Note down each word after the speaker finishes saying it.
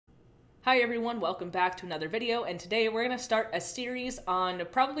Hi everyone, welcome back to another video, and today we're going to start a series on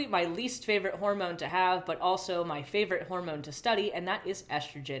probably my least favorite hormone to have, but also my favorite hormone to study, and that is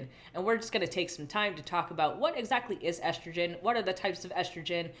estrogen. And we're just going to take some time to talk about what exactly is estrogen, what are the types of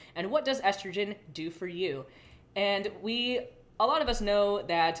estrogen, and what does estrogen do for you. And a lot of us know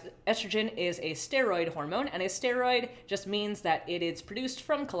that estrogen is a steroid hormone, and a steroid just means that it is produced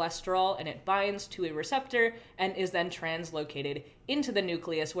from cholesterol and it binds to a receptor and is then translocated into the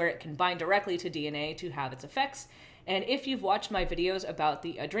nucleus where it can bind directly to DNA to have its effects. And if you've watched my videos about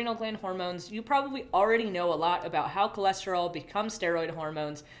the adrenal gland hormones, you probably already know a lot about how cholesterol becomes steroid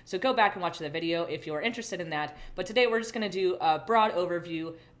hormones, so go back and watch the video if you're interested in that. But today we're just going to do a broad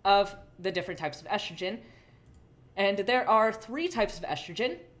overview of the different types of estrogen. And there are three types of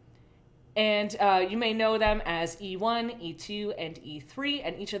estrogen, and you may know them as E1, E2, and E3,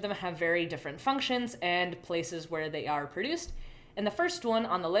 and each of them have very different functions and places where they are produced. And the first one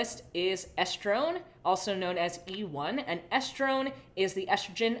on the list is estrone, also known as E1, and estrone is the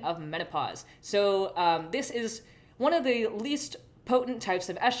estrogen of menopause. So this is one of the least potent types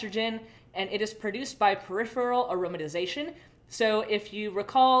of estrogen, and it is produced by peripheral aromatization. So if you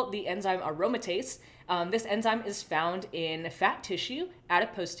recall the enzyme aromatase, this enzyme is found in fat tissue,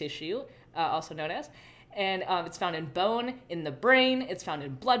 adipose tissue, also known as, and it's found in bone, in the brain, it's found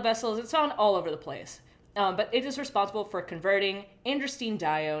in blood vessels, it's found all over the place. But it is responsible for converting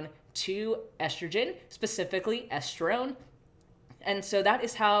androstenedione to estrogen, specifically estrone. And so that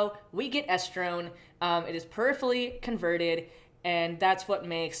is how we get estrone. It is peripherally converted, and that's what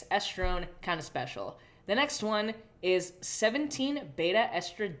makes estrone kind of special. The next one is 17-beta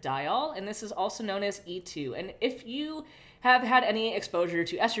estradiol, and this is also known as E2. And if you have had any exposure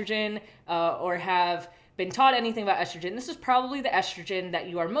to estrogen or have been taught anything about estrogen, this is probably the estrogen that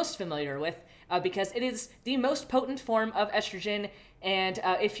you are most familiar with because it is the most potent form of estrogen. And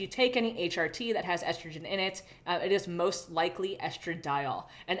if you take any HRT that has estrogen in it, it is most likely estradiol.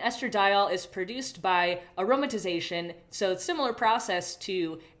 And estradiol is produced by aromatization, so it's a similar process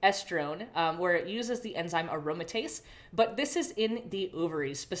to estrone, where it uses the enzyme aromatase, but this is in the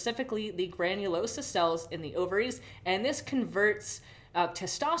ovaries, specifically the granulosa cells in the ovaries, and this converts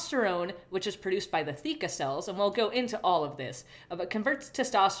testosterone, which is produced by the theca cells, and we'll go into all of this, but converts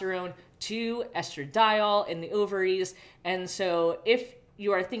testosterone to estradiol in the ovaries. And so if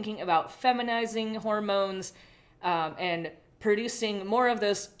you are thinking about feminizing hormones and producing more of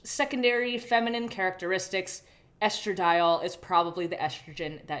those secondary feminine characteristics, estradiol is probably the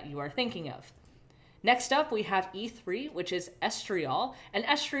estrogen that you are thinking of. Next up, we have E3, which is estriol, and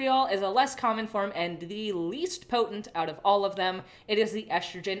estriol is a less common form and the least potent out of all of them. It is the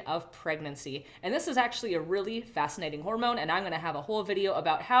estrogen of pregnancy, and this is actually a really fascinating hormone, and I'm going to have a whole video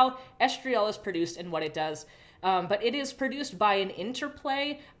about how estriol is produced and what it does. But it is produced by an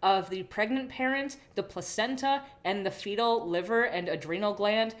interplay of the pregnant parent, the placenta, and the fetal liver and adrenal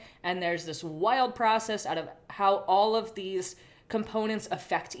gland, and there's this wild process out of how all of these components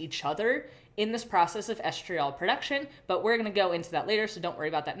affect each other in this process of estriol production, but we're going to go into that later, so don't worry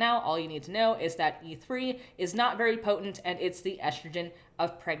about that now. All you need to know is that E3 is not very potent, and it's the estrogen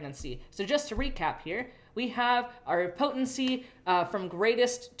of pregnancy. So just to recap here, we have our potency from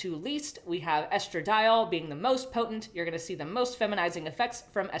greatest to least. We have estradiol being the most potent. You're going to see the most feminizing effects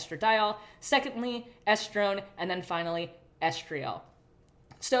from estradiol. Secondly, estrone, and then finally, estriol.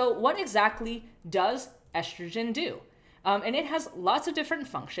 So what exactly does estrogen do? And it has lots of different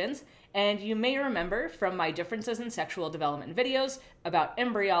functions, and you may remember from my differences in sexual development videos about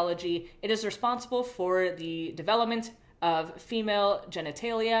embryology, it is responsible for the development of female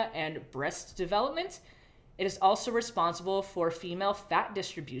genitalia and breast development. It is also responsible for female fat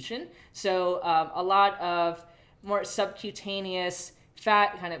distribution, so a lot of more subcutaneous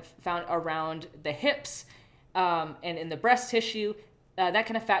fat kind of found around the hips and in the breast tissue. That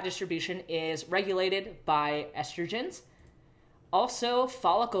kind of fat distribution is regulated by estrogens. Also,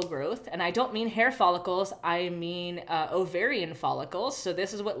 follicle growth, and I don't mean hair follicles, I mean ovarian follicles. So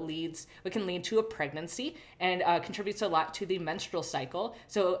this is what can lead to a pregnancy and contributes a lot to the menstrual cycle.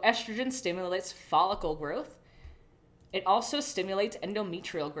 So estrogen stimulates follicle growth. It also stimulates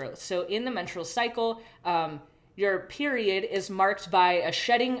endometrial growth. So in the menstrual cycle, your period is marked by a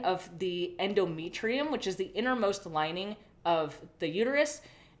shedding of the endometrium, which is the innermost lining of the uterus.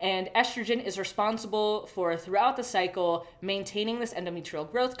 And estrogen is responsible for, throughout the cycle, maintaining this endometrial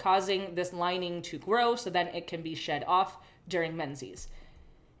growth, causing this lining to grow so then it can be shed off during menses.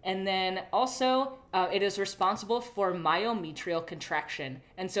 And then also, it is responsible for myometrial contraction.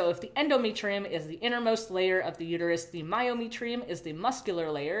 And so if the endometrium is the innermost layer of the uterus, the myometrium is the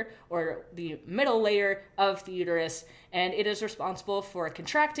muscular layer or the middle layer of the uterus, and it is responsible for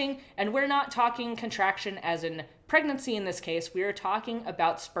contracting. And we're not talking contraction as in pregnancy in this case, we are talking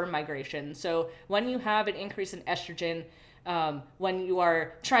about sperm migration. So when you have an increase in estrogen, when you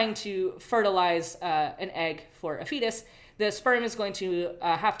are trying to fertilize an egg for a fetus, the sperm is going to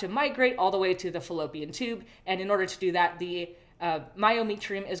have to migrate all the way to the fallopian tube. And in order to do that, the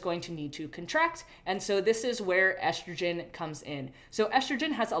myometrium is going to need to contract. And so this is where estrogen comes in. So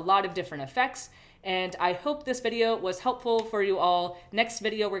estrogen has a lot of different effects. And I hope this video was helpful for you all. Next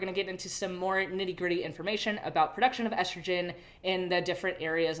video, we're going to get into some more nitty-gritty information about production of estrogen in the different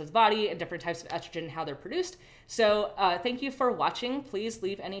areas of the body and different types of estrogen and how they're produced. So thank you for watching. Please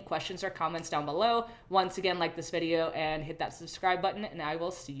leave any questions or comments down below. Once again, like this video and hit that subscribe button, and I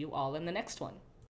will see you all in the next one.